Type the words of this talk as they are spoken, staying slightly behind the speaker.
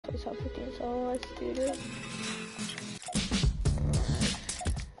top 15, so let's do this.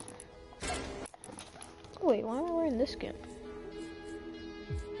 Wait, why am I wearing this skin?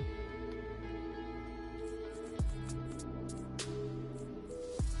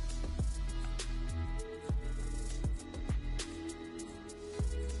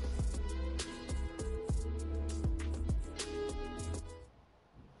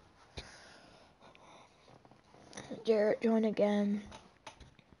 Jarrett, join again.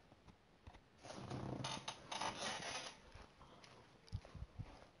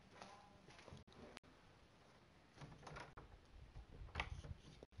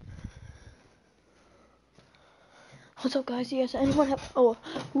 What's up, guys? Yes, anyone have? Oh,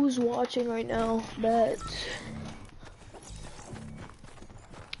 who's watching right now? Bet.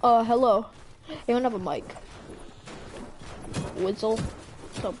 Hello. Anyone have a mic? Whizzle.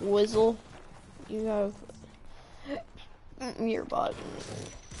 What's up, Whizzle? You have your bot.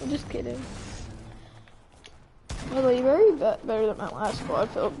 I'm just kidding. By the way, you're very better than my last squad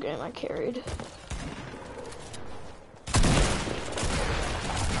Philip game I carried.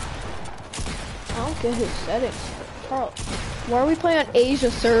 I don't get his settings. Carl, why are we playing on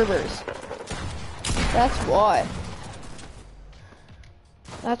Asia servers? That's why.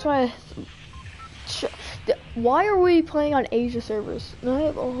 That's why. Why are we playing on Asia servers? No, I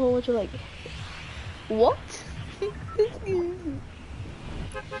have a whole bunch of like. What?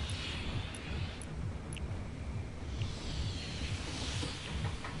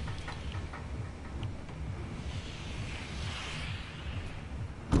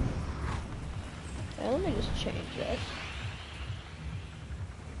 Let me just change this.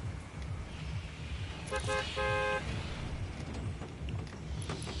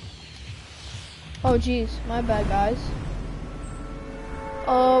 Oh geez, my bad, guys.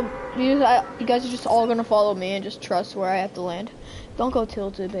 You guys are just all gonna follow me and just trust where I have to land. Don't go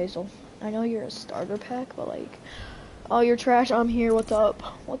tilted, Basil. I know you're a starter pack, but like, oh, you're trash. I'm here. What's up?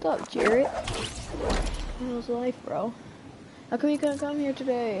 What's up, Jarrett? How's life, bro? How come you couldn't come here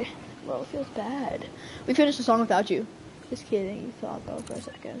today? Bro, it feels bad. We finished the song without you. Just kidding. You thought though for a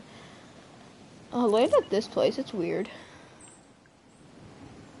second. Oh, land at this place. It's weird.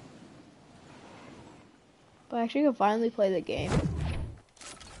 But I actually can finally play the game.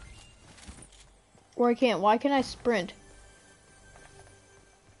 Or I can't. Why can't I sprint?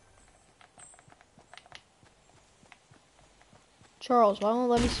 Charles, why don't you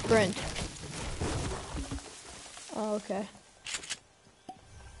let me sprint? Oh, okay.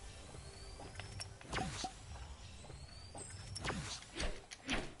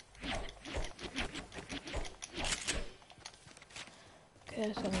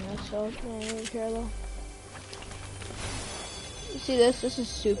 Okay, so that's all. I don't really care though. You see this? This is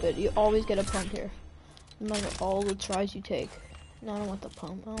stupid. You always get a pump here. No matter all the tries you take. No, I don't want the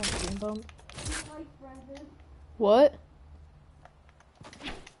pump. I don't want the green pump. What?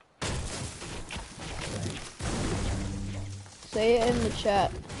 Say it in the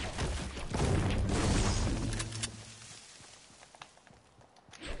chat.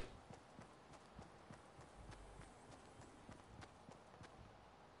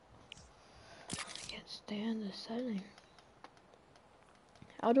 I can't stand this setting.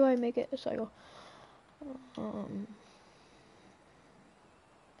 How do I make it a cycle?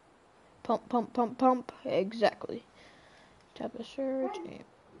 Pump, pump, pump, pump. Exactly. Tap a search.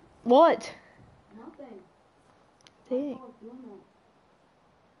 What? Nothing. Dang.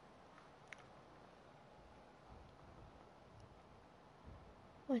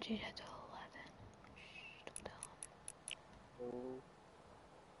 What did you have to 11? Shh, don't tell him.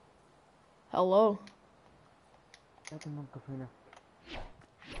 Hello.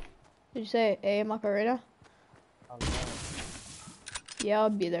 Did you say hey Macarena? Yeah,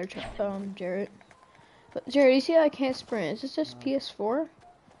 I'll be there, Jarrett. But Jarrett, you see how I can't sprint? Is this just PS4?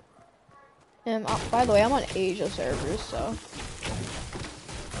 And by the way, I'm on Asia servers, so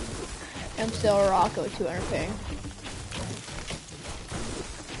I'm still a Rocco 200 ping.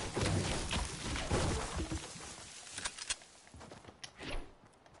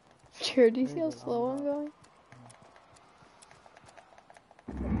 Jarrett, do you see how slow I'm going?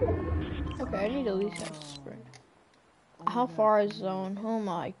 Okay, I need to at least have sprint. How far is zone? Oh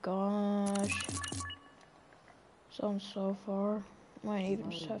my gosh. Zone's so far. Might even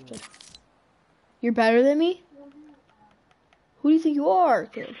just have to. You're better than me? Who do you think you are,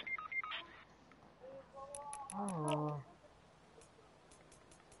 kid? Oh.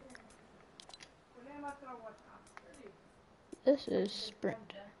 This is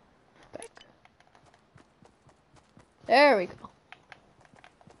sprint. Back. There we go.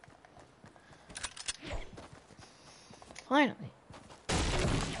 Finally.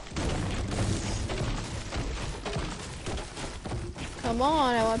 Come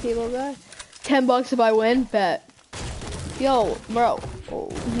on, I want people to buy. $10 if I win, bet. Yo, bro. Oh,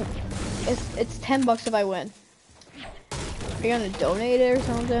 it's $10 if I win. Are you gonna donate it or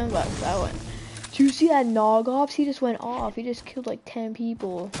something? But if I win. Do you see that Nog Ops? He just went off. He just killed like 10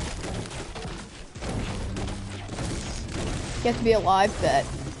 people. You have to be alive, bet.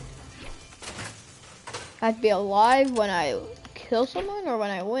 I have to be alive when I kill someone or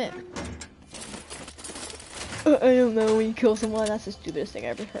when I win. I don't know, when you kill someone, that's the stupidest thing I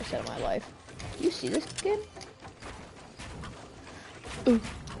ever heard said in my life. You see this kid? Ooh,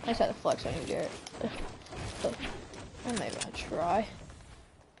 I just had to flex on you, Jarrett. I'm not even gonna try.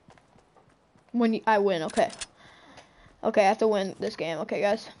 When I win, okay. Okay, I have to win this game, okay,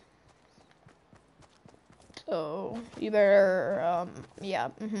 guys? So, you better, yeah,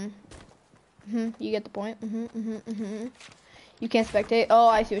 you get the point, You can't spectate. Oh,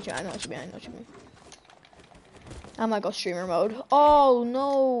 I see what you mean, I know what you mean. I'm gonna go streamer mode. Oh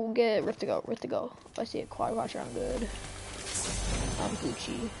no, get it, Rift to go. If I see a quad watcher, I'm good. I'm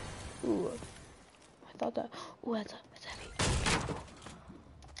Gucci. Ooh, I thought that. Ooh, that's heavy.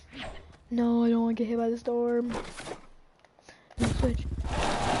 No, I don't want to get hit by the storm. No, switch.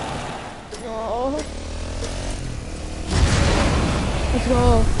 No. Let's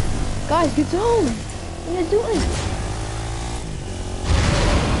go. Guys, get zone. What are you guys doing?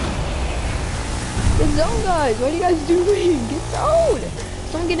 Get zone, guys. What are you guys doing? Get zone.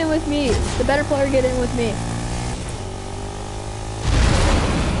 Someone get in with me. The better player get in with me.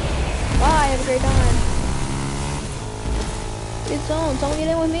 Bye. Have a great time. Get zone. Someone get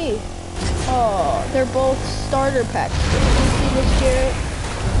in with me. Oh, they're both starter packs. Did you see this, Jarrett?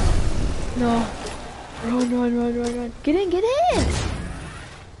 No. Run. Get in.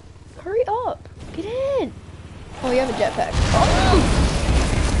 Hurry up. Get in. Oh, you have a jetpack. Oh!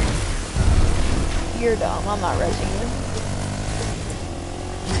 You're dumb. I'm not resing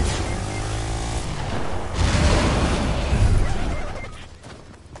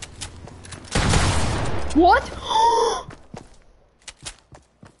you. What?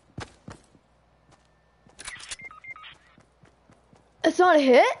 It's not a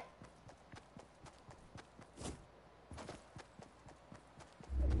hit?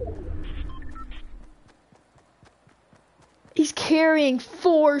 He's carrying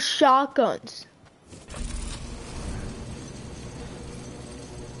 4 shotguns.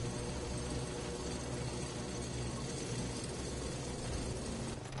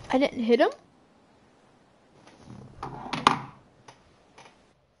 I didn't hit him? I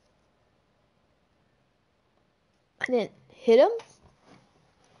didn't hit him?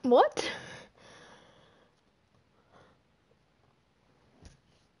 What?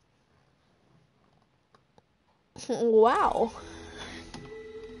 Wow.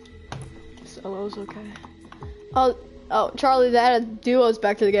 Solo's okay. Oh, Charlie, that duo's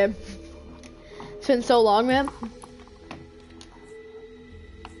back to the game. It's been so long, man.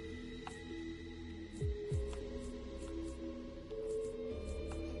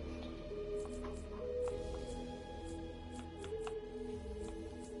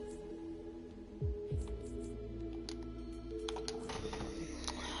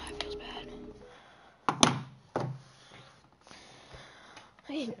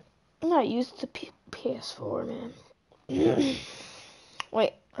 I'm not used to PS4, man.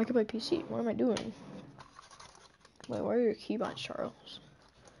 Wait, I can play PC. What am I doing? Wait, where are your keybinds, Charles?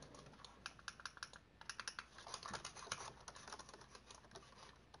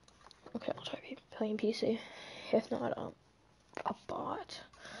 Okay, I'll try playing PC. If not, a bot.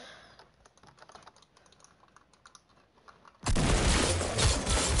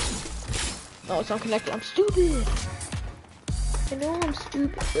 Oh, it's not connected. I'm stupid. I know I'm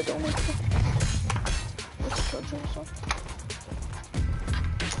stupid, but don't make me. Let's charge myself.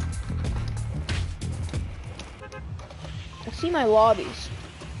 I see my lobbies.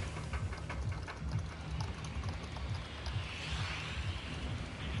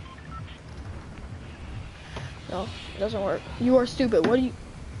 No, it doesn't work. You are stupid. What are you?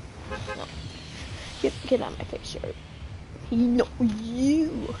 No. Get out of my face, Jared. You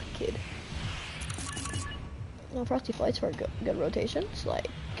kid. No, Frosty Flights for good rotations. Like,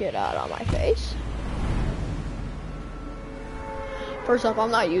 get out of my face. First off,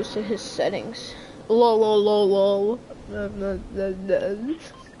 I'm not used to his settings. Lol. I'm gonna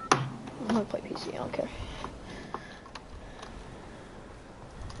play PC. I don't care.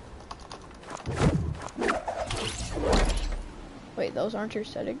 Wait, those aren't your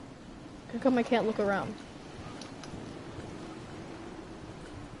settings? How come I can't look around?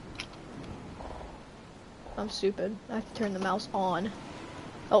 I'm stupid. I have to turn the mouse on.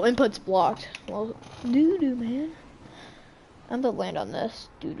 Oh, input's blocked. Well, doo-doo, man. I'm gonna land on this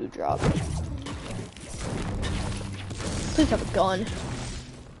doo-doo drop. Please have a gun.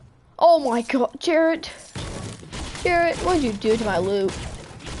 Oh my god, Jarrett! Jarrett, what did you do to my loot?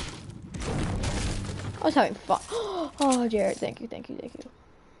 I was having fun. Oh, Jarrett, thank you, thank you, thank you.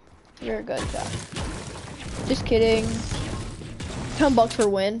 You're a good guy. Just kidding. $10 for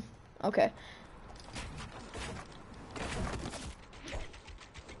win. Okay.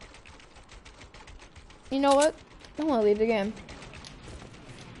 You know what? I'm gonna leave the game.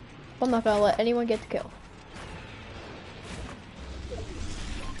 I'm not gonna let anyone get the kill.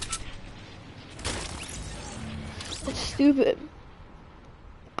 That's stupid.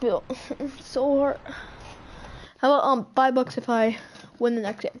 Bill, so hard. How about $5 if I win the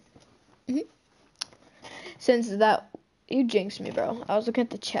next game? Since that, you jinxed me, bro. I was looking at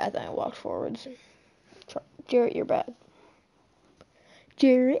the chat and I walked forwards. Jarrett, you're bad.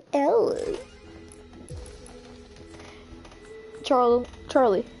 Jarrett Ellis.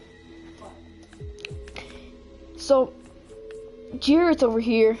 Charlie. So, Jarrett's over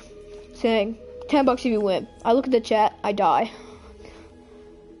here saying $10 if you win. I look at the chat, I die.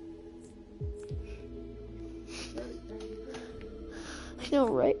 I know,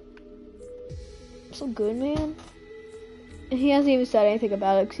 right? So good, man. And he hasn't even said anything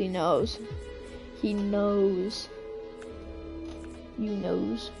about it because he knows. He knows. You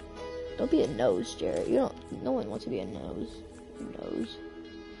knows. Don't be a nose, Jarrett. You don't. No one wants to be a nose. Nose.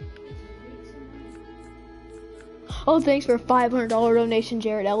 Oh, thanks for a $500 donation,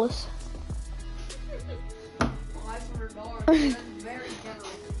 Jarrett Ellis. $500. That's very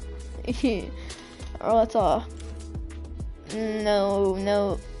generous. Oh, that's all.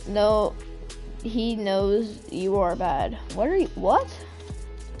 No. He knows you are bad. What are you? What?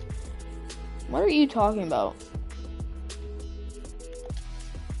 What are you talking about?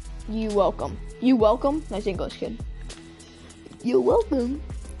 You welcome. You welcome? Nice English, kid. You're welcome.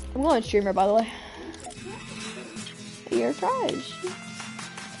 I'm going streamer, by the way. You're trash.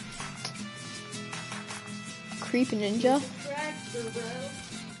 Creepy ninja.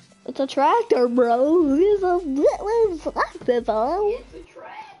 It's a tractor, bro. It's a tractor, bro.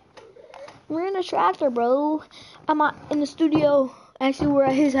 We're in a tractor, bro. I'm in the studio. Actually, we're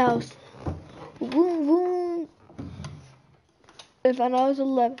at his house. Boom, boom. If I was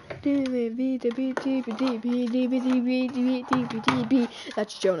 11,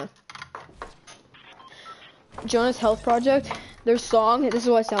 that's Jonah. Jonah's Health Project, their song, this is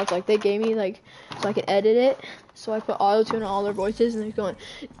what it sounds like. They gave me like, so I could edit it. So I put auto-tune on all their voices and they're going,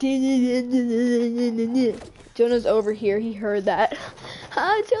 Jonah's over here, he heard that.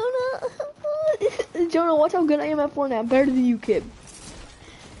 Hi, Jonah. Jonah, watch how good I am at Fortnite. I'm better than you, kid.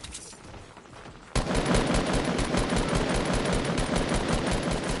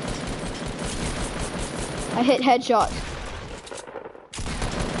 I hit headshot.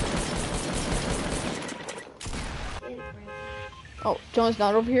 Oh, Jonah's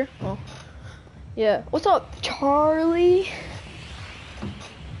not over here? Oh. Yeah. What's up, Charlie?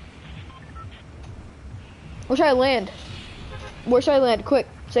 Where should I land? Where should I land? Quick.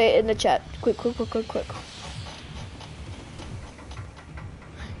 Say it in the chat. Quick.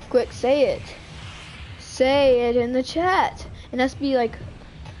 Quick, say it. Say it in the chat. And that's be like,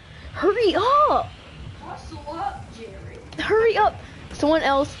 hurry up! Hustle up, Jerry. Hurry up! Someone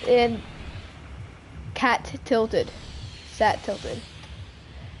else in Sat Tilted. I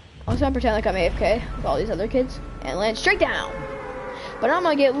was gonna pretend like I'm AFK with all these other kids and land straight down. But I'm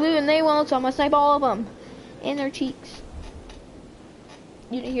gonna get loot and they won't, so I'm gonna snipe all of them. In their cheeks.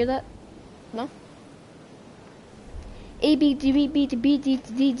 You didn't hear that? No? A B D B B D B D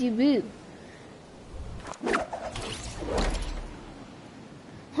D D boo.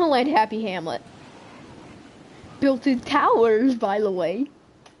 I'll land Happy Hamlet. Built in towers, by the way.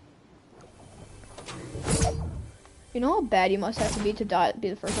 You know how bad you must have to be die, be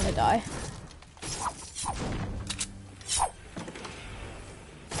the first one to die?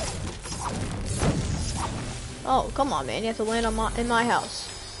 Oh, come on, man. You have to land on in my house.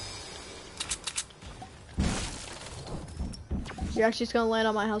 You're actually just gonna land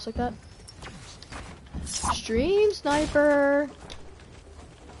on my house like that? Stream sniper.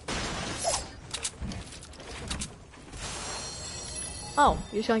 Oh,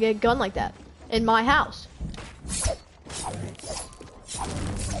 you're just gonna get a gun like that in my house.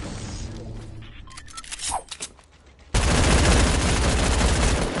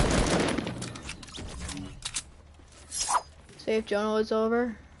 See if Jonah was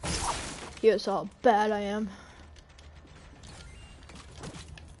over. You saw how bad I am.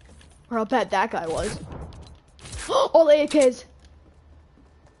 Or how bad that guy was. All the AKs!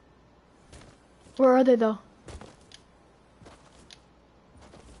 Where are they though?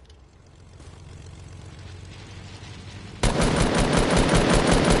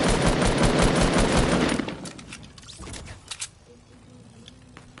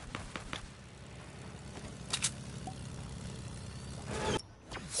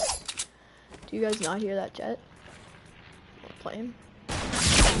 Do you guys not hear that jet? Plane.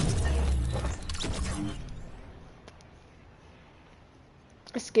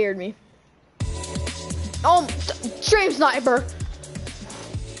 It scared me. Oh, stream sniper!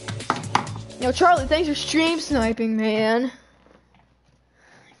 Yo, Charlie, thanks for stream sniping, man.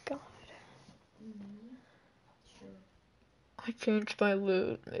 God. Sure. I changed my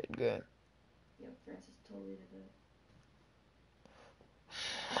loot mid-game. Yeah, Francis totally did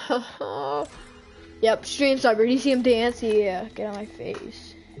that. Yep, stream sniper. Did you see him dance? Yeah, get on my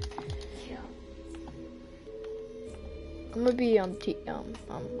face. Yeah. I'm gonna be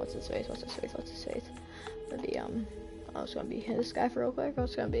what's his face? I'm gonna be I was gonna be this guy for real quick. I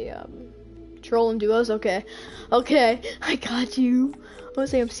was gonna be trolling duos. Okay, I got you. I'm gonna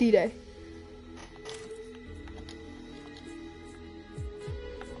say I'm C-Day.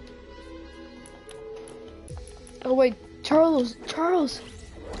 Oh wait, Charles,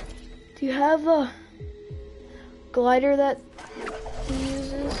 do you have a glider that he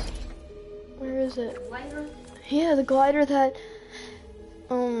uses? Where is it? Glider? Yeah, the glider that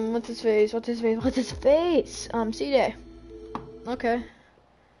what's his face? C-Day. Okay.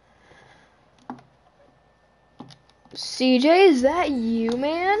 CJ, is that you,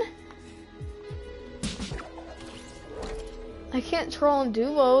 man? I can't troll in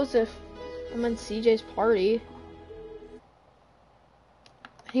duos if I'm in CJ's party.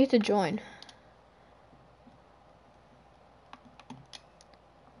 I need to join.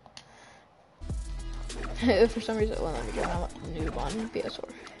 If for some reason it won't let me join, I'm a noob on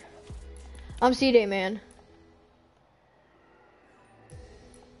PS4. I'm C-Day, man.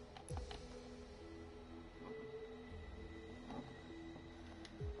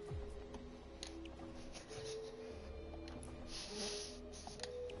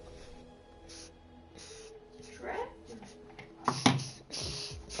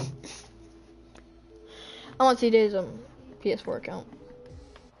 I want C-Day's PS4 account.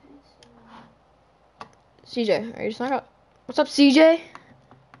 CJ, are you just not up? What's up, CJ?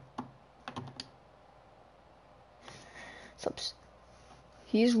 What's up?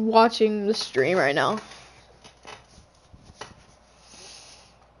 He's watching the stream right now.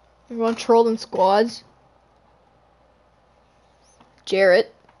 Everyone trolled in squads.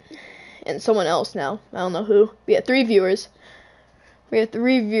 Jarrett. And someone else now. I don't know who. We have 3 viewers.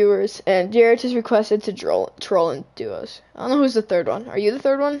 And Jarrett has requested to troll in duos. I don't know who's the 3rd one. Are you the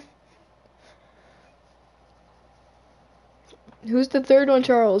 3rd one? Who's the 3rd one,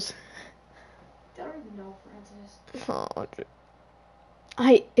 Charles? I don't even know, Francis.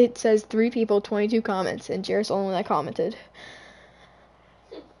 Oh, it says 3 people, 22 comments, and Jarrett's the only one that commented.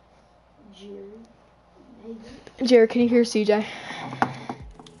 Jerry. Maybe. Jarrett, can you hear CJ?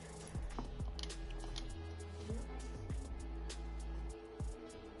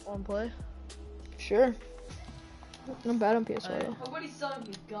 Want to play? Sure. I'm bad on PS4 though. Nobody's selling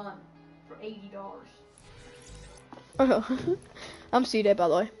me a gun for $80. Oh, I'm C-Day, by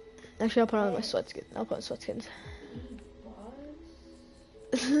the way. Actually, I'll put on my sweat skin. I'll put on sweatskins.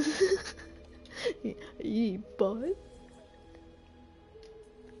 Yee, bud.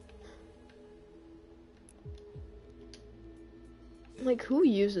 Like, who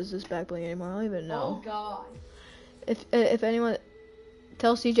uses this back bling anymore? I don't even know. Oh God. If anyone,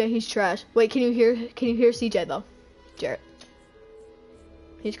 tell CJ he's trash. Wait, can you hear CJ though? Jarrett.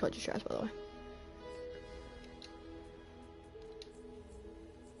 He's called you trash, by the way.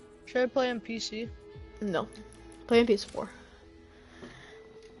 Should I play on PC? No. Play on PS4.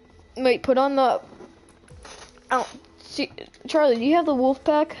 Wait, put on the... Oh, see, Charlie, do you have the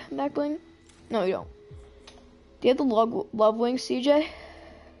Wolfpack back bling? No, you don't. Do you have the Love Wings, CJ?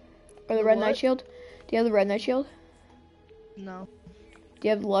 Or the Red what? Knight Shield? Do you have the Red Knight Shield? No. Do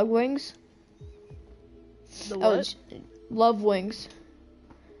you have the Love Wings? The what? Love Wings.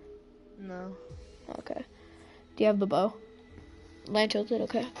 No. Okay. Do you have the bow? Land tilted,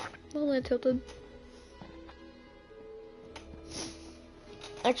 okay. No land tilted.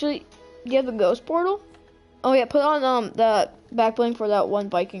 Actually, do you have the ghost portal? Oh yeah, put on the back bling for that one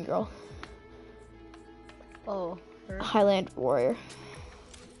Viking girl. Oh, her. Highland warrior.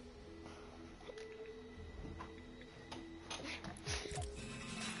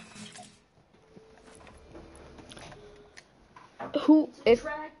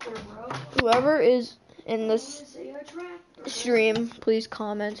 Tractor, bro. Whoever is in this Say a tractor. stream, please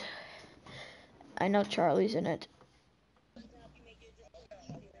comment. I know Charlie's in it.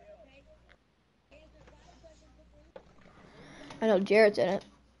 I know Jarrett's in it.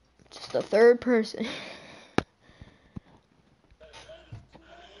 Just the 3rd person.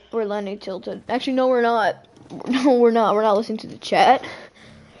 We're landing tilted. Actually, no, we're not. No, we're not. We're not listening to the chat.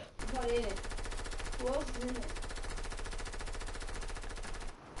 What is it?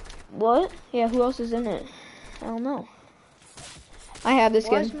 What? Yeah, who else is in it? I don't know. I have this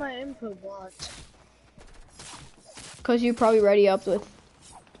Why is skin. my input blocked? Because you probably ready up with...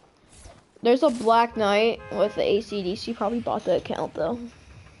 There's a Black Knight with the ACDC. Probably bought the account, though.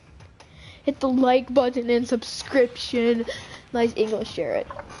 Hit the like button and subscription. Nice English, Jarrett.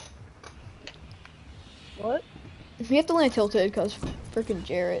 What? We have to land tilted because freaking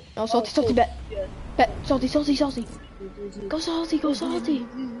Jarrett. Oh, Oh, salty, bet. yeah. Bet, salty. Go salty.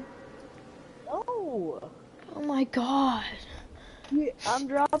 No. Oh my god. Yeah, I'm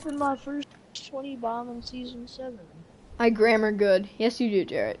dropping my first 20 bomb in season 7. I grammar good. Yes, you do,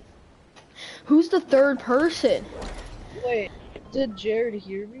 Jarrett. Who's the third person? Wait, did Jared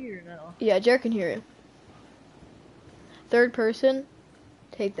hear me or no? Yeah, Jarrett can hear you. Third person,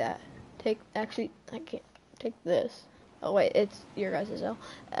 take that. Actually, I can't. Take this. Oh wait, it's your guys' L.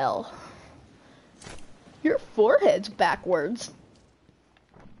 L. Your forehead's backwards.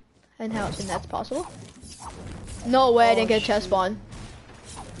 And that's possible? No way, I didn't get a chest spawn.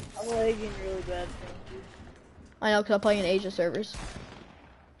 I'm lagging really bad, thank you. I know, because I'm playing in Asia servers.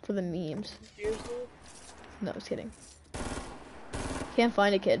 For the memes. Seriously? No, just kidding. Can't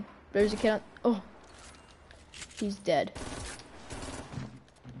find a kid. There's a kid on... Oh. He's dead.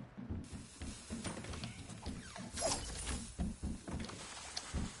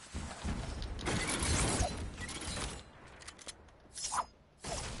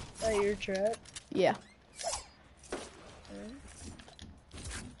 Is that your trap? Yeah.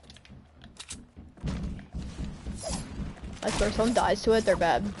 I swear, if someone dies to it, they're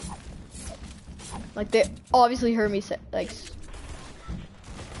bad. Like, they obviously heard me say, like...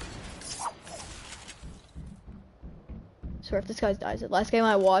 Swear, if this guy dies it. Last game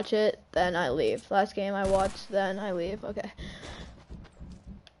I watch it, then I leave. Last game I watch, then I leave. Okay.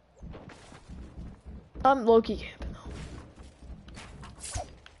 I'm low-key camping though.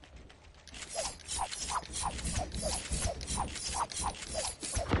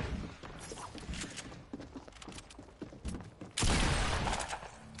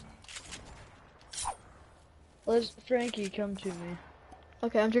 Let's Frankie come to me.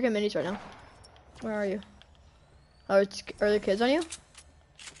 Okay, I'm drinking minis right now. Where are you? Oh, are there kids on you?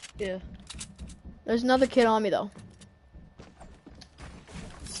 Yeah. There's another kid on me though.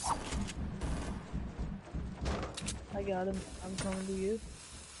 I got him. I'm coming to you.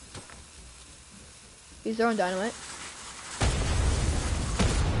 He's throwing dynamite.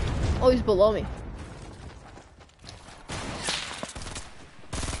 Oh, he's below me.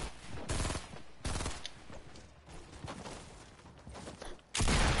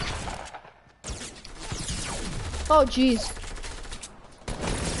 Oh, jeez.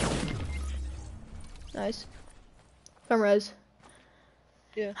 Nice. Come res.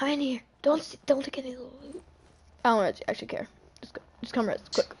 Yeah. I'm in here. Don't take any loot. I don't actually care. Just come res,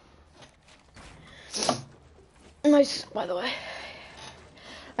 quick. Nice, by the way.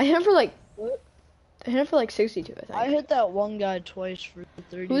 I hit him for like... What? I hit him for like 62, I think. I hit that one guy twice for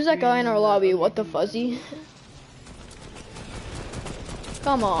 30. Who's that guy in our lobby? What the fuzzy?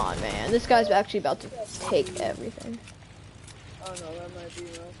 Come on, man. This guy's actually about to take everything. Oh no, that might be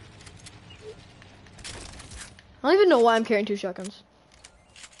enough. I don't even know why I'm carrying 2 shotguns.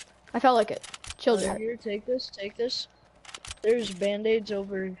 I felt like it. Chill, Jared. Here, take this, take this. There's band-aids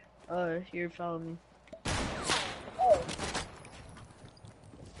over, here, follow me. Oh.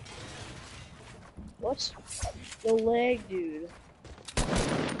 What's the lag, dude?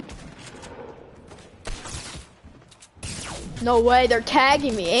 No way, they're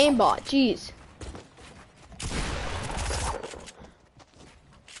tagging me. Aimbot, jeez.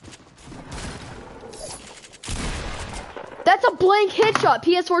 That's a blank headshot.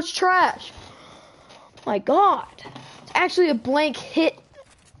 PS4's trash. My god. It's actually a blank headshot.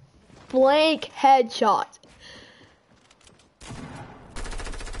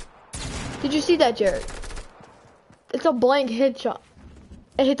 Did you see that, Jared? It's a blank headshot.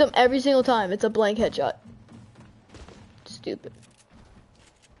 I hit them every single time. It's a blank headshot. Stupid.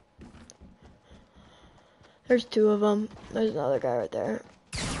 There's 2 of them. There's another guy right there.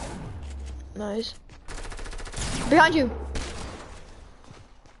 Nice. Behind you.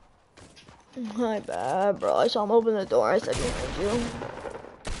 My bad, bro. I saw him open the door. I said behind you.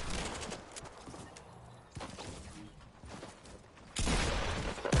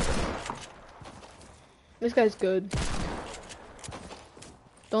 This guy's good.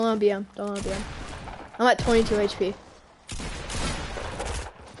 Don't let him BM. Don't let him BM. I'm at 22 HP.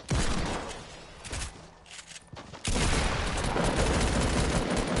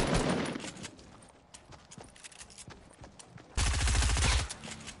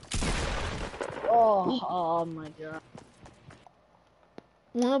 Oh my god.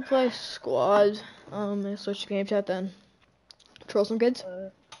 Wanna play squad? Switch to game chat then. Troll some kids.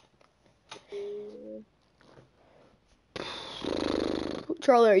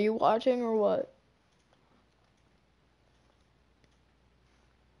 Charlie, are you watching or what?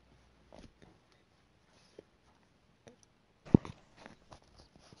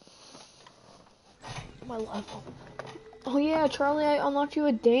 My level. Oh yeah, Charlie, I unlocked you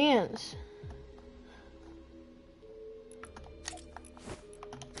a dance.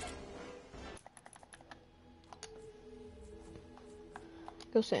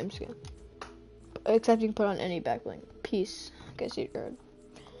 Go same skin. Except you can put on any backbling. Peace. Okay, so you're good.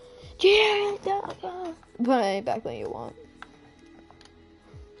 Yeah, put on any backbling you want.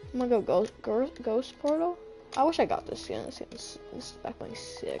 I'm gonna go ghost portal. I wish I got this skin. This backbling's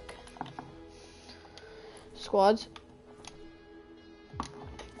sick. Squads.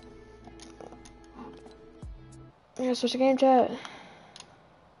 Yeah, switch to game chat.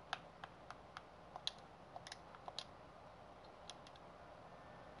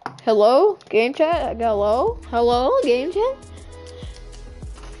 Hello? Game chat? Hello? Hello? Game chat?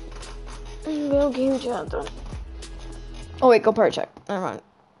 Go game chat then. Oh wait, go party check. Never mind.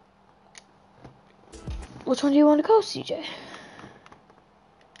 Which one do you want to go, CJ?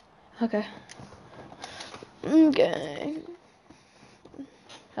 Okay. Okay.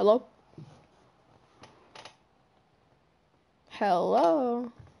 Hello?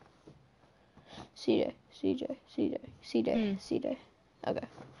 Hello? CJ. Okay.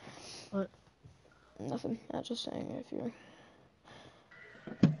 What? Nothing. I'm just saying if you're...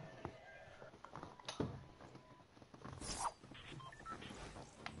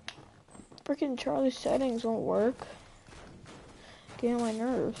 Freaking Charlie's settings won't work. Get on my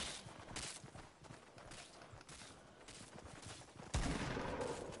nerves.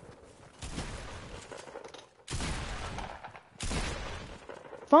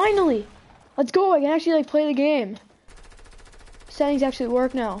 Finally! Let's go! I can actually like play the game. Settings actually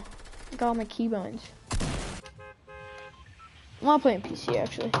work now. I got all my keybinds. I'm not playing PC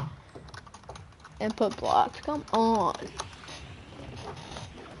actually. Input blocked. Come on.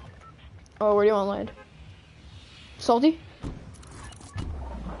 Oh, where do you want to land? Salty?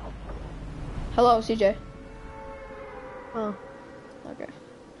 Hello, CJ. Oh. Okay.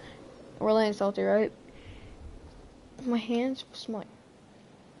 We're landing Salty, right? My hands smell like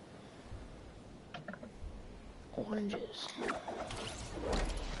oranges.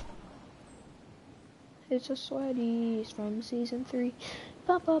 It's a sweaties from season 3.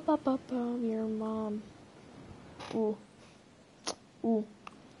 Ba ba ba ba ba. Your mom. Ooh. Ooh.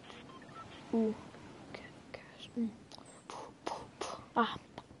 Ooh. Gosh. Ah.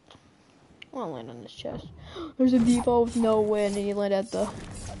 I want to land on this chest. There's a default with no wind, and you land at the...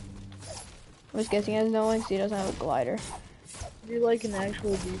 I'm just guessing he has no wind, so he doesn't have a glider. Do you like an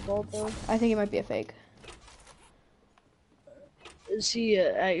actual default though? I think it might be a fake. Is he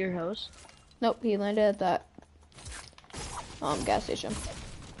at your house? Nope, he landed at that gas station.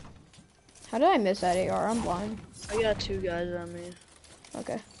 How did I miss that AR? I'm blind. I got 2 guys on me.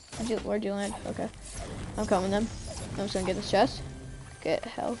 Okay. Where'd you land? Okay. I'm coming then. I'm just gonna get this chest. Get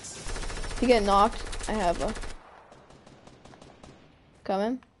health. If you get knocked, I have a...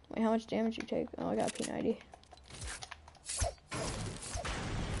 Coming. Wait, how much damage you take? Oh, I got a P90.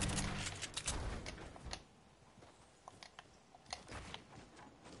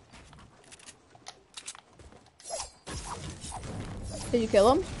 Did you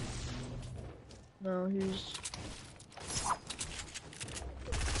kill him? No, he's...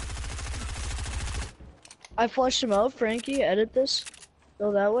 I flushed him out. Frankie, edit this.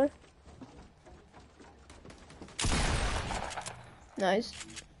 Go that way. Nice.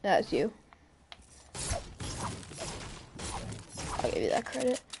 That's you. I'll give you that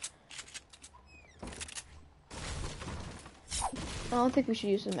credit. I don't think we should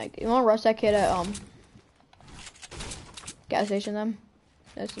use the mic. You wanna rush that kid at gas station then?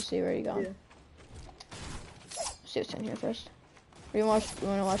 Just to see where he gone. Yeah. See what's in here first. We wanna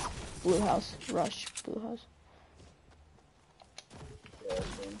watch Blue House. Rush Blue House. Yeah, I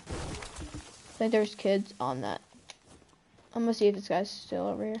think there's kids on that. I'm gonna see if this guy's still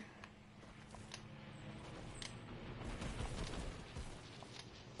over here.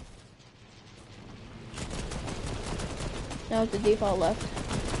 No, it's the default left.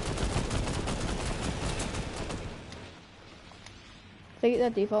 I think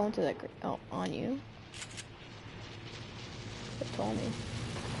that default went to that. Oh, on you. It told me.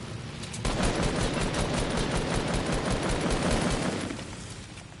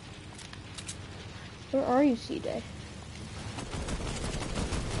 Where are you, CJ?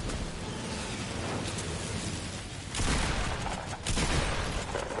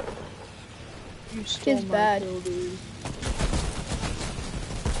 You stole Kid's my bad. kill, dude.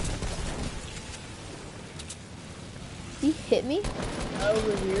 He hit me?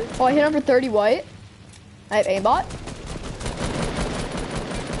 Over here. Oh, I hit him for 30 white. I have aimbot.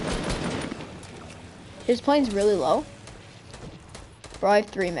 His plane's really low. Bro, I have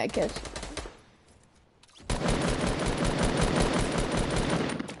 3 medkits.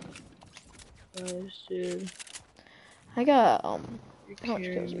 Nice, dude. I got, You're how much kills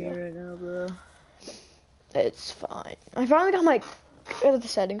carrying you me got? right now, bro. It's fine. I finally got my the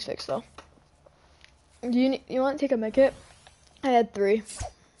settings fixed though. You want to take a medkit? I had 3.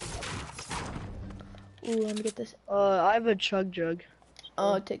 Ooh, let me get this. I have a chug jug.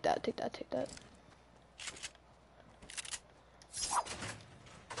 Oh, take that, take that, take that.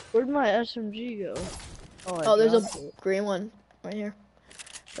 Where'd my SMG go? Oh, there's a dropped it. green one right here.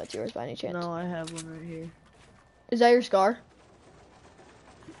 That's yours by any chance? No, I have one right here. Is that your scar?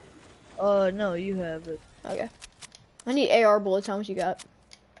 No, you have it. Okay. I need AR bullets. How much you got?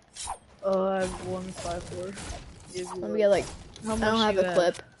 I have 154. Let me get like. How I much don't have you a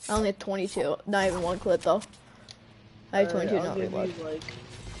clip. I only have 22. Not even 1 clip though. I have 22. I'll Not give reload. you like.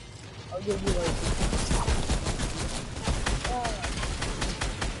 I'll give you like.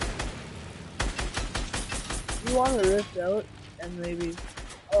 You want to rift out and maybe.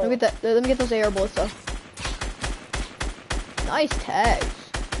 Let me get that. Let me get those AR bullets though. Nice tags.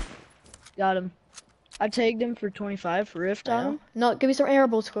 Got him. I tagged him for 25 for rift I on know. him. No, give me some AR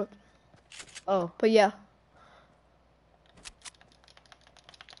bullets quick. Oh, But yeah.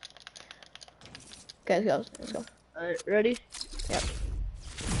 Okay, let's go. Let's go. alright, ready? Yep.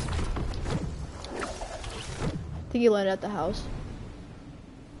 I think he landed at the house.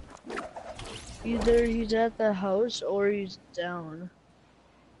 Either he's at the house or he's down.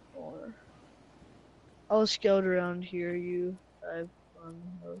 Or I'll scout around here. You, I've on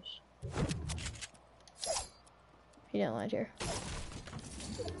the house. He didn't land here.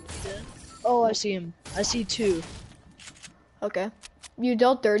 Oh, I see him. I see 2. Okay. You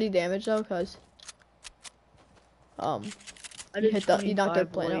dealt 30 damage though, cause I you did hit the you knocked their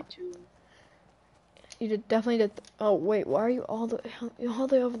 25 plane out. white too. You did definitely did. Oh wait, why are you all the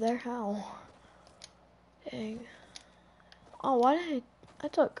way over there? How? Dang. Oh, why did I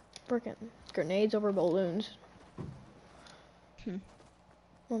took freaking grenades over balloons?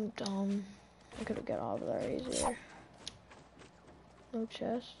 I'm dumb. I could have got over there easier. No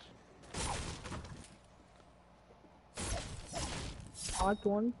chest. Knocked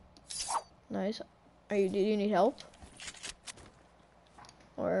one. Nice. Do you need help?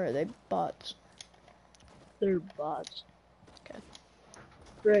 Or are they bots? They're bots. Okay.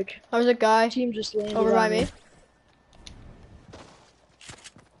 Rick, There's a guy team just landed over by on me.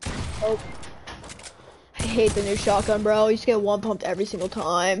 Oh, I hate the new shotgun, bro. You just get 1 pumped every single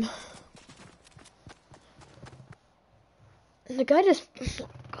time. And the guy just,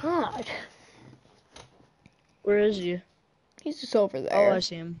 God, where is he? he's just over Oh, there. I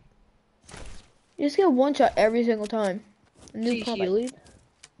see him. You just get 1 shot every single time. Is he pump. healing?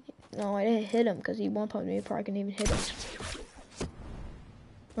 No, I didn't hit him because he 1 pumped me before I can even hit him.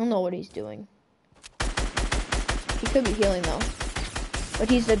 I don't know what he's doing. He could be healing though. But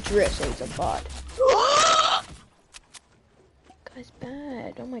he's a drift, so he's a bot. Guy's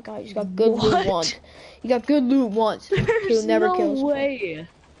bad. Oh my god, you just got good loot once. You got good loot once. There's never no kills someone. way.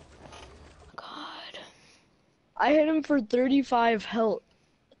 God. I hit him for 35 health,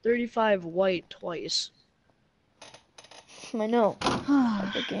 35 white twice. I know.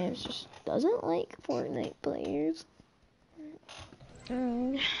 The game just doesn't like Fortnite players.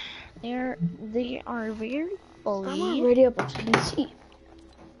 They are very bully. I'm already up on PC.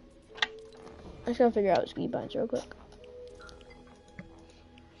 I just gotta figure out ski binds real quick.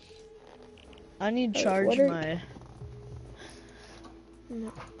 I need Wait, charge what are my.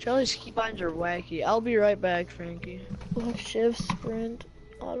 No. Charlie's ski binds are wacky. I'll be right back, Frankie. Left shift, sprint,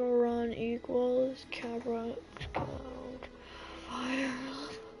 auto run equals, cap run, count, fire,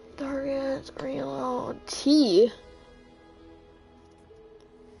 targets, reload, T.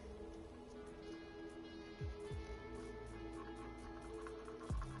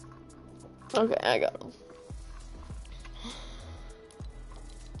 Okay, I got him.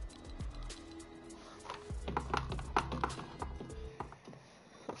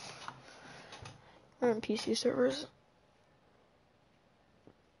 We're on PC servers.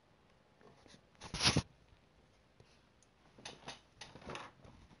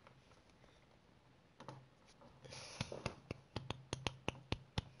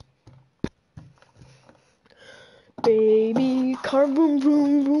 Baby car boom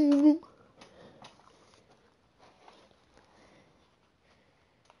boom boom boom.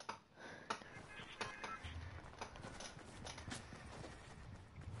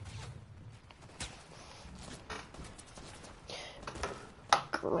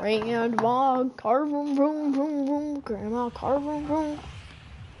 Grandma, car vroom vroom vroom vroom. Grandma, car vroom vroom.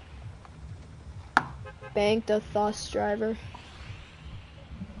 Bank the bus driver.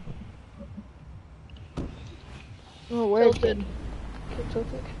 Oh, where's Tilted.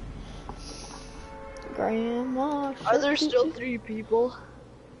 Tilted? Grandma. Are there still 3 people?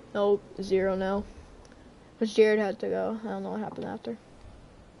 Nope, 0 now. Cause Jared had to go. I don't know what happened after.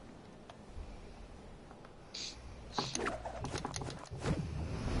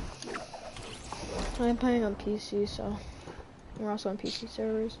 I'm playing on PC, so we're also on PC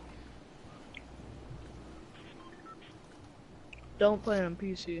servers. Don't play on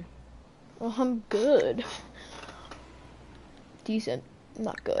PC. Well, I'm good. Decent,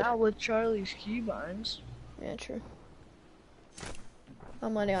 not good. Not with Charlie's keybinds. Yeah, true.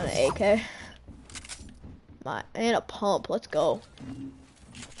 I'm landing on an AK. And a pump. Let's go.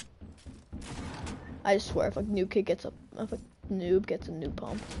 I swear, if a new kid gets if a noob gets a new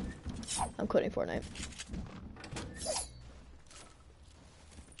pump, I'm quitting Fortnite.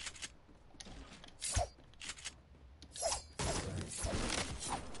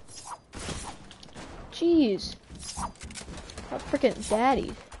 Jeez. My freaking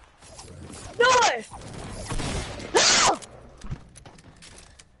daddy. No!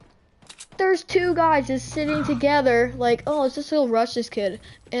 There's 2 guys just sitting together, like, oh, let's just go rush this kid.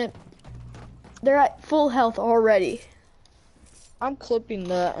 And they're at full health already. I'm clipping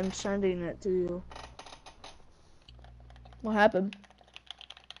that and sending it to you. What happened?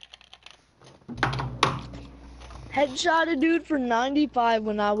 Headshot a dude for 95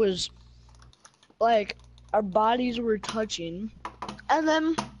 when I was, like, our bodies were touching. And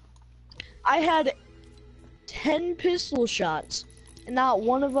then I had 10 pistol shots, and not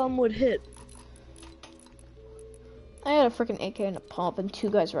one of them would hit. I had a freaking AK and a pump, and 2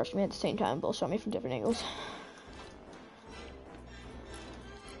 guys rushed me at the same time, both shot me from different angles.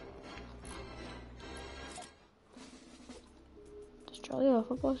 Does Charlie have a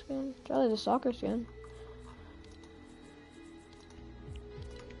football skin? Charlie has a soccer skin.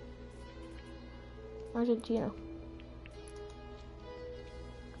 Argentina.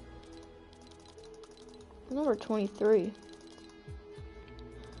 Number 23.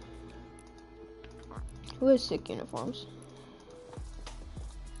 Who has sick uniforms?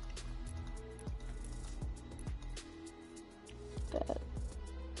 Bad. I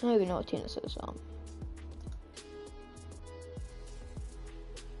don't even know what team this is.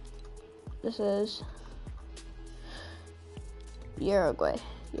 This is Uruguay.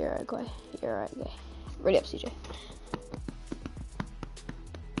 Ready up, CJ.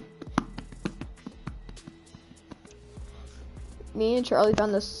 Me and Charlie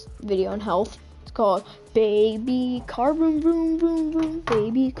found this video on health. It's called Baby Car Boom Boom Boom Boom.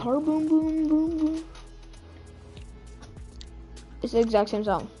 Baby Car Boom Boom Boom Boom. It's the exact same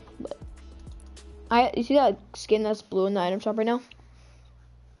song. But you see that skin that's blue in the item shop right now?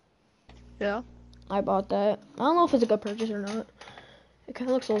 Yeah. I bought that. I don't know if it's a good purchase or not. It kind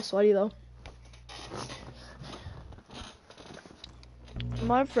of looks a little sweaty though.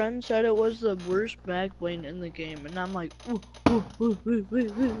 My friend said it was the worst back bling in the game, and I'm like, ooh.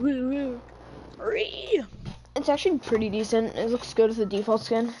 It's actually pretty decent. It looks good with the default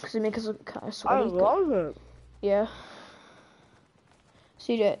skin because it makes us look kind of sweaty. I love it. Yeah.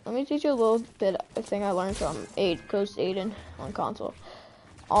 CJ, let me teach you a little bit of thing I learned from Coach Aiden on console.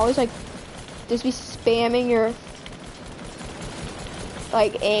 Always just be spamming your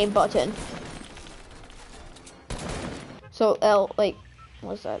aim button. So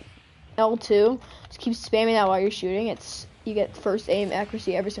what's that? L2. Just keep spamming that while you're shooting. You get first aim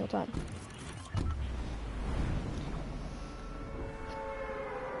accuracy every single time.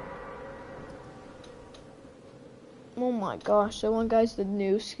 Oh my gosh, that one guy's the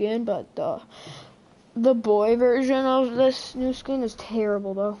new skin, but the boy version of this new skin is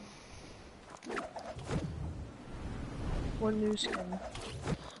terrible though. What new skin?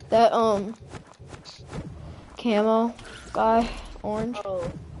 That camo guy, orange.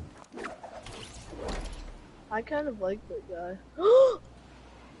 Oh. I kind of like that guy.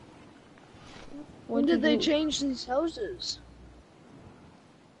 When did they change these houses?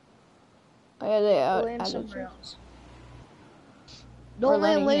 Oh yeah, they Land added somewhere some. else. We're Don't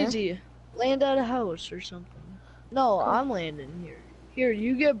land landing lazy. Land at a house or something. No, I'm landing here. Here,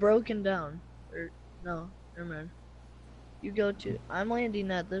 you get broken down. Or no, never mind. You go to. I'm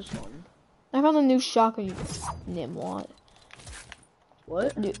landing at this one. I found a new shotgun, you nimwat.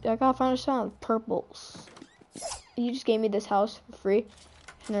 What? Dude, I gotta find a shotgun with purples. You just gave me this house for free,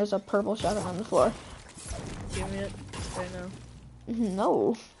 and there's a purple shotgun on the floor. Give me it right now.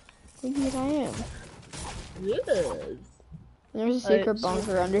 No. What do you think I am? Yes. There's a secret so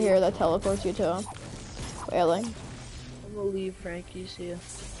bunker under here that teleports you to whaling. I'm gonna leave, Frankie. See ya.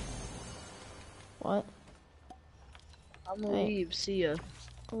 What? I'm gonna Hey. leave. See ya.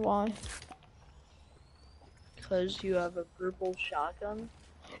 Why? Cause you have a purple shotgun.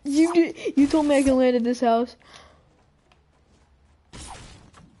 You told me I can land at this house.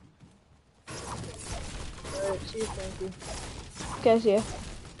 Alright, see ya, Frankie. Okay, see ya.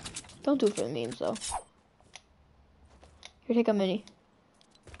 Don't do it for the memes though. Here, take a mini.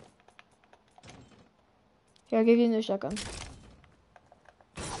 Here, I'll give you a new shotgun.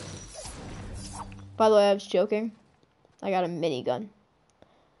 By the way, I was joking. I got a minigun.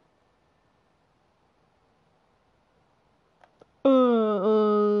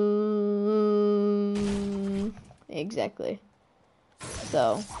 Exactly.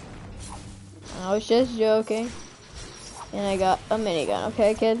 So, I was just joking. And I got a minigun,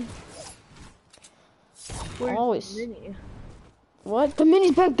 okay, kid? Where's Always. the mini? What? The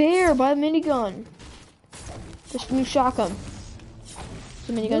mini's back there by the minigun. This new shotgun.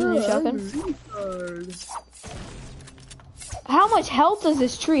 The minigun's a new shotgun. How much health does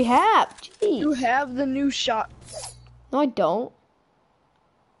this tree have? Jeez. You have the new shot. No, I don't.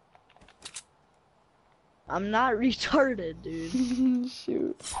 I'm not retarded, dude.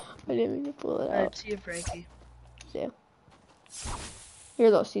 Shoot. I didn't mean to pull it Alright, out. see ya, Frankie. See ya.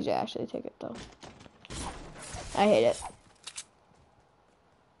 Here though, CJ, actually take it though. I hate it.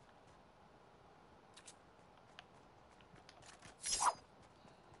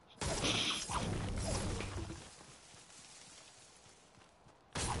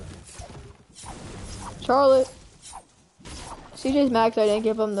 Charlotte. CJ's max, I didn't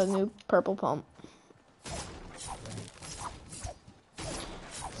give him the new purple pump.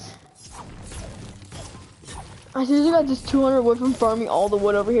 I seriously got this 200 wood from farming all the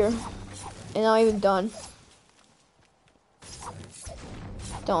wood over here. And not even done.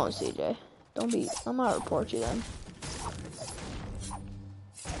 Don't, CJ. Don't be, I'm gonna report you then.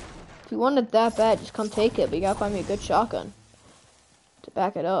 If you want it that bad, just come take it, but you gotta find me a good shotgun to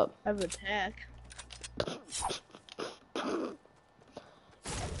back it up. I have attack.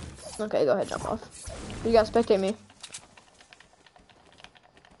 Okay, go ahead, jump off. You gotta spectate me.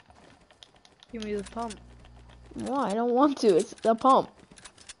 Give me the pump. Why? I don't want to. It's the pump.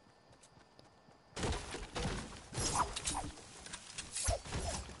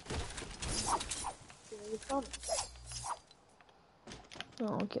 Give me the pump. I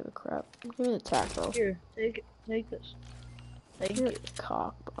don't give a crap. Give me the tack, bro. Here, take it. Take this. Thank You're you. a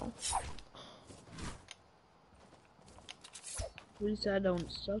cock, bro. At least I don't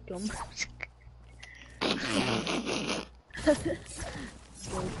suck them.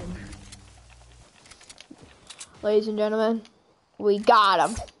 Ladies and gentlemen, we got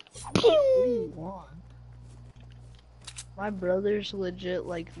him. What do you want? My brother's legit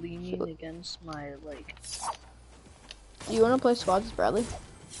like leaning against my like. Do you want to play squads with Bradley?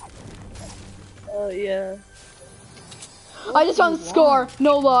 Oh yeah. I just found the score.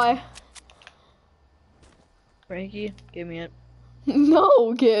 No lie. Frankie, give me it.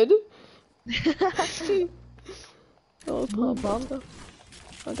 No, kid. Oh, pump.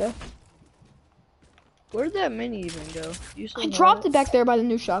 Okay. Where'd that mini even go? You I dropped it back there by the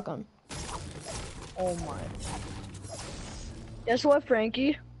new shotgun. Oh my. Guess what,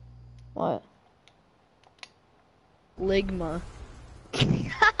 Frankie? What? Ligma. Do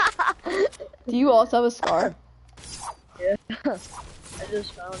you also have a scar? Yeah. I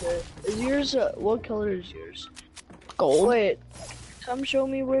just found it. Is yours, what color is yours? Gold. Wait. Come show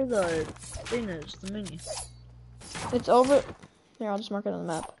me where the thing is, the mini. It's over. Here, I'll just mark it on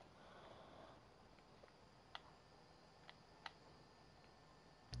the map.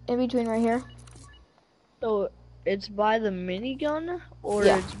 In between right here. So, it's by the minigun, or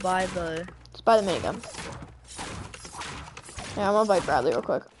Yeah. it's by the... It's by the minigun. Yeah, I'm gonna invite Bradley real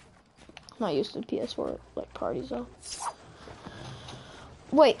quick. I'm not used to PS4 like parties though.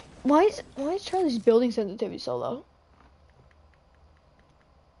 Wait, why is Charlie's building sensitivity so low?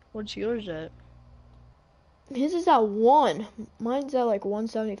 What's yours at? His is at 1. Mine's at like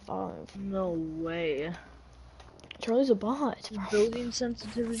 175. No way. Charlie's a bot. Bro. Building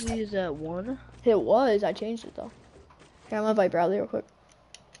sensitivity is at 1? It was. I changed it though. Here, I'm gonna invite Bradley real quick.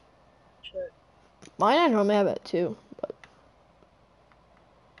 Check. Mine I normally have at 2, but.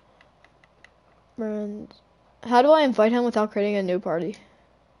 And how do I invite him without creating a new party?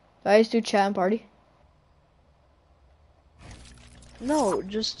 Do I just do chat and party? No,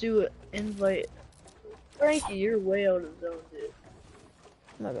 just do invite. Frankie, you're way out of zone, dude.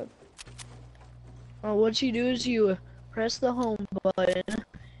 My bad. What you do is you press the home button,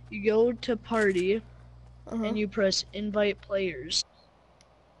 you go to party, and you press invite players.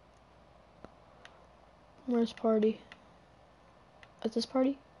 Where's party? Is this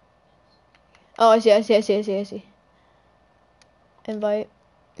party? Oh, I see. Invite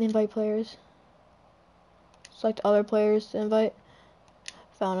players. Select other players to invite.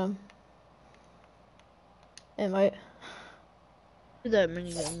 Found them. Invite. Do that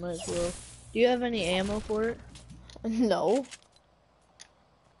minigun, might as well. Do you have any ammo for it? No.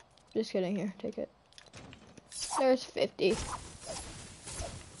 Just kidding, here, take it. There's 50.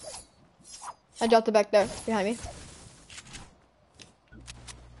 I dropped it back there, behind me.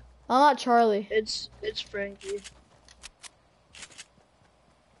 I'm not Charlie. It's Frankie.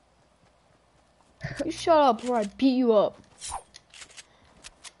 You shut up or I beat you up.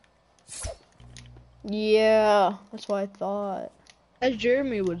 Yeah, that's what I thought. As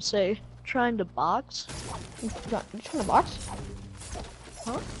Jeremy would say, trying to box. You trying to box?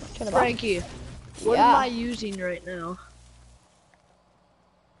 Huh? Trying to box? Frankie, what am I using right now?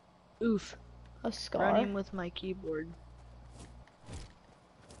 Oof. A scar. Running with my keyboard.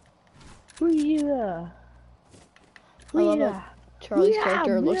 I love how Charlie's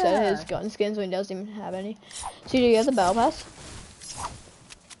character looks at his gun skins when he doesn't even have any. So do you have the battle pass?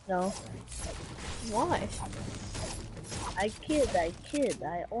 No. Why? I kid, I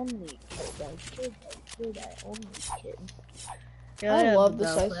only kid, I only kid. Yeah, I love the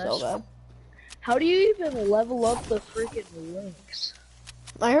this battle site so pass. bad. How do you even level up the freaking links?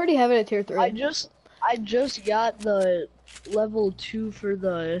 I already have it at tier 3. I just got the level 2 for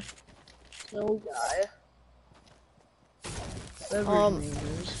the kill guy. Whatever his name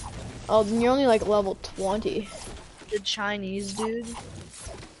is. Oh, then you're only like level 20. The Chinese dude.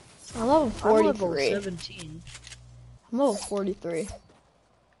 I'm level I'm 43. level 17. I'm level 43.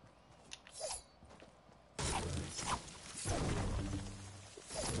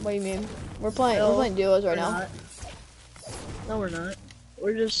 What do you mean? We're playing duos right now. Not. No, we're not.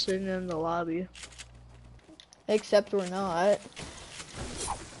 We're just sitting in the lobby. Except we're not.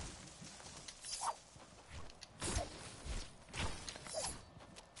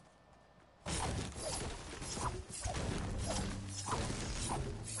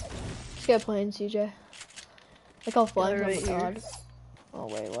 Just get playing, CJ. Like how fun, Yeah, right oh my here. god. Oh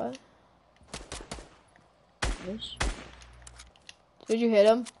wait, what? Yes. Did you hit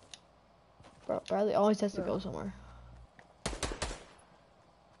him? Bro, Bradley always has to go somewhere.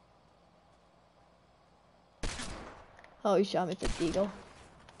 Oh, he shot me with the deagle.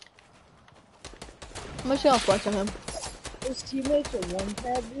 I'm just gonna flex on him. His teammates are one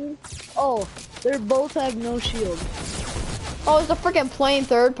tap, dude. Oh, they both have no shield. Oh, it's a freaking plane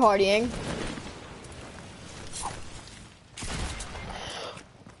third partying.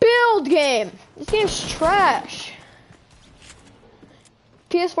 Build game! This game's trash.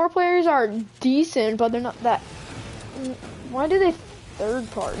 PS4 players are decent, but they're not that. Why do they third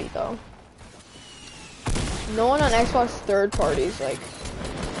party though? No one on Xbox third parties like.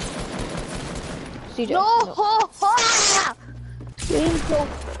 CJ. No! Game so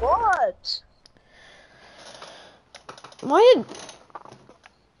what? Why did?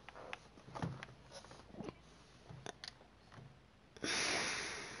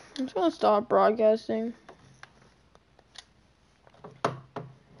 I'm just gonna stop broadcasting.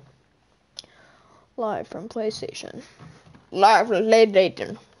 Live from PlayStation. Live from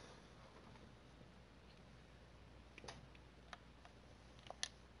PlayStation.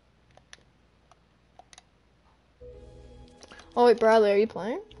 Oh wait, Bradley, are you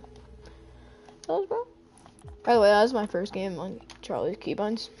playing? Those, bro? By the way, that was my first game on Charlie's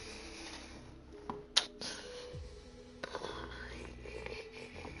Keybinds.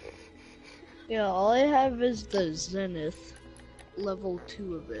 Yeah, all I have is the Zenith, level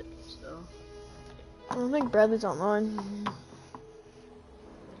 2 of it, so. I don't think Bradley's online.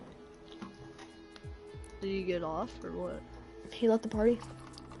 Did you get off, or what? He left the party.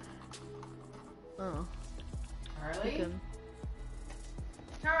 Oh. Charlie? Okay.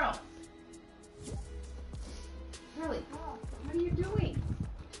 Charles! Charlie, what are you doing?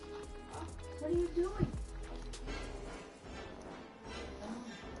 What are you doing?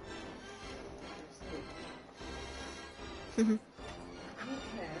 Okay.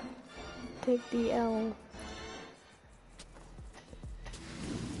 Take the L.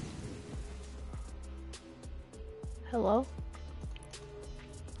 Hello?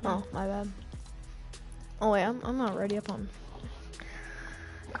 Oh, my bad. Oh wait, I'm not ready up on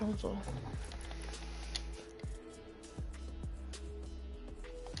console.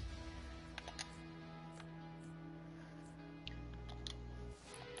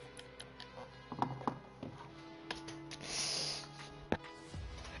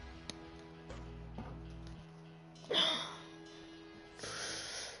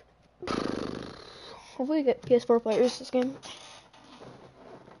 Hopefully we get PS4 players this game.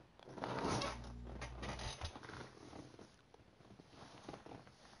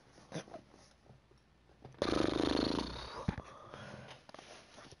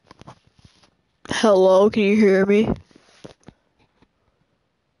 Hello, can you hear me?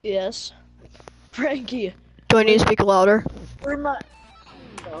 Yes. Frankie, Do I need to speak louder? for my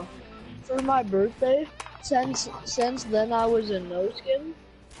no, for my birthday, since then I was a no skin.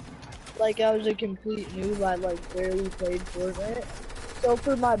 Like I was a complete noob. I like barely played Fortnite. So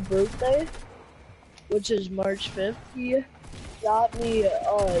for my birthday, which is March 5th, he got me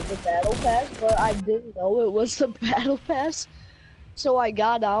the battle pass, but I didn't know it was the battle pass. So I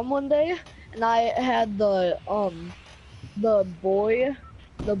got on one day and I had the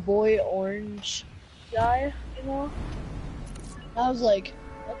boy orange guy, you know? I was like,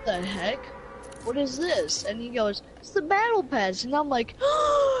 what the heck? What is this? And he goes, it's the battle pass. And I'm like,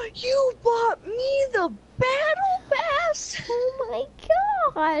 oh, you bought me the battle pass? Oh my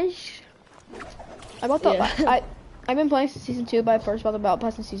gosh. I bought the I've been playing since season 2, but I first bought the battle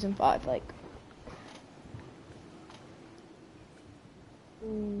pass in season 5, like.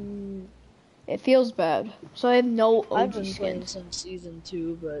 It feels bad. So I have no OG I've been skins. playing since season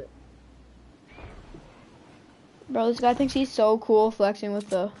 2, but Bro, this guy thinks he's so cool flexing with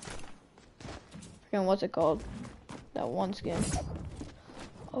the freaking what's it called? That one skin.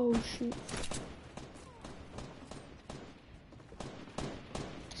 Oh shoot.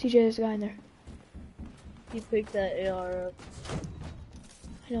 CJ, there's a guy in there. he picked that AR up.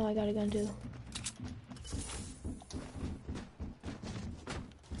 I know I got a gun too.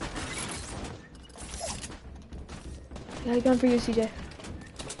 I got a gun for you, CJ.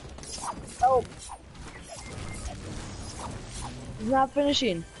 Oh! He's not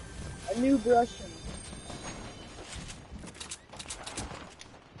finishing. A new Russian.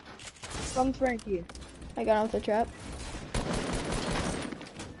 From Frankie. I got him with the trap.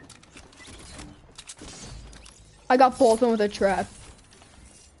 I got both of them with a trap.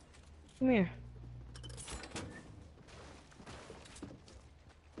 Come here.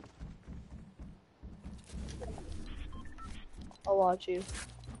 I'll watch you.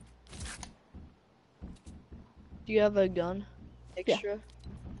 Do you have a gun? Extra?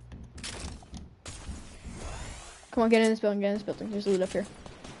 Come on, get in this building, get in this building. There's loot up here.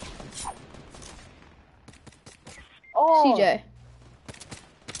 Oh! CJ.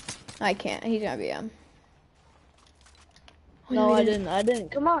 I can't. He's gonna be No, I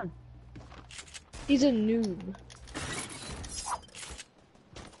didn't. Come on. He's a noob.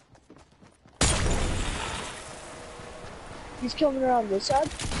 He's coming around this side.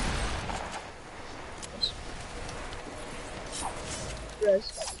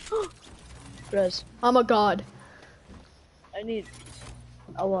 Res. Res. I'm a god.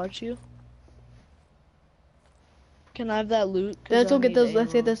 I'll watch you. Can I have that loot? Let's go get those.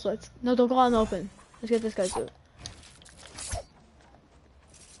 Let's get this. No, don't go out in the open. Let's get this guy's loot.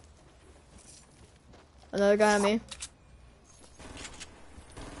 Another guy on me.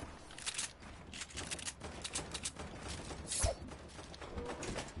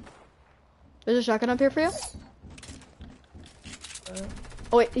 There's a shotgun up here for you.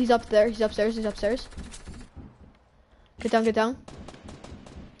 Oh wait, he's up there. He's upstairs. He's upstairs. Get down. Get down.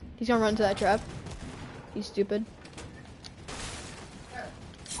 He's gonna run to that trap. He's stupid.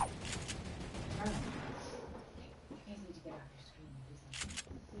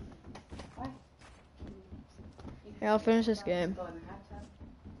 Here, I'll finish this game. Go in the hot tub.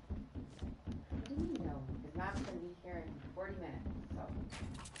 What do you know? His mom's gonna be here in 40 minutes, so.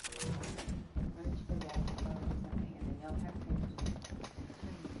 Why don't you go back and go do something, and then you'll have to.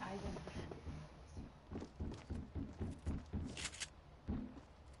 I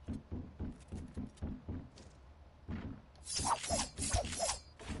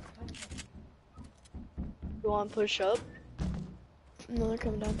You want to push up? No, they're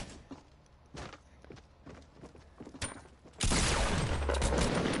coming down.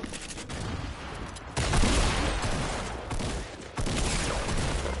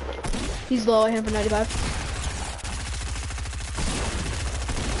 He's low. I hit him for 95.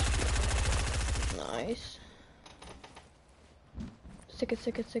 Nice. Stick it,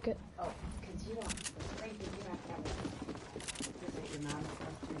 stick it, stick it. Oh, because you don't, Frankie, you don't have it. Is it your mom's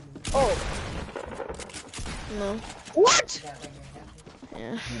question? Oh. No. What? Is that when you're happy?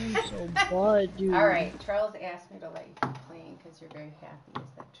 Yeah. I'm so bad, dude. Alright, Charles asked me to let you keep playing because you're very happy.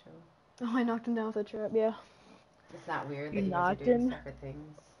 Is that true? Oh, I knocked him down with a trap. Yeah. It's not weird You that you guys are knocked doing him? separate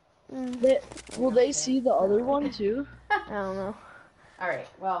things. Will they see the other one too? I don't know. Alright,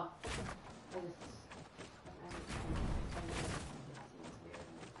 well.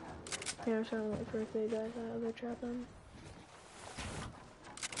 Yeah, I'm trying to look for the guys that other trap them.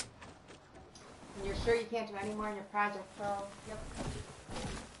 And you're sure you can't do any more in your project, Pro? Yep.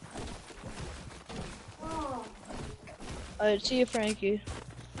 Oh. Alright, see you, Frankie.